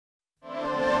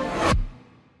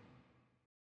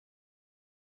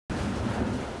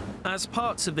As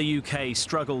parts of the UK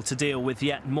struggle to deal with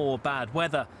yet more bad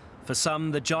weather, for some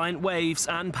the giant waves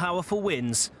and powerful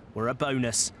winds were a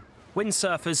bonus.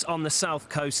 Windsurfers on the south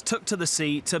coast took to the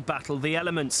sea to battle the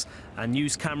elements, and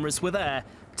news cameras were there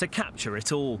to capture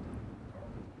it all.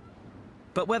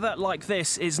 But weather like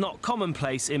this is not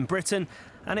commonplace in Britain,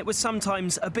 and it was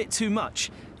sometimes a bit too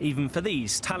much, even for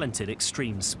these talented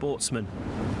extreme sportsmen.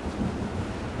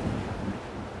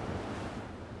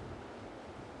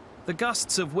 The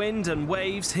gusts of wind and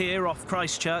waves here off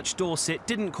Christchurch, Dorset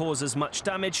didn't cause as much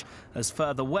damage as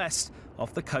further west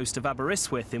off the coast of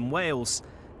Aberystwyth in Wales.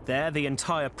 There, the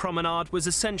entire promenade was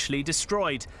essentially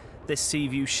destroyed. This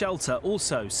seaview shelter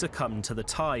also succumbed to the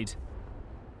tide.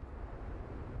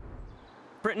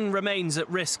 Britain remains at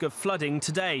risk of flooding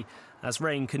today as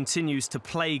rain continues to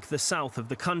plague the south of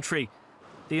the country.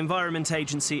 The Environment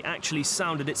Agency actually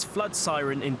sounded its flood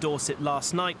siren in Dorset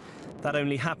last night. That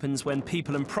only happens when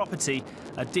people and property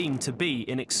are deemed to be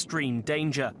in extreme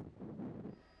danger.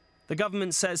 The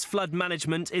government says flood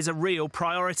management is a real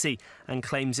priority and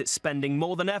claims it's spending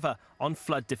more than ever on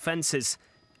flood defences.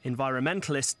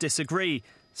 Environmentalists disagree,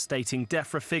 stating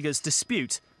DEFRA figures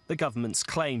dispute the government's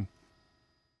claim.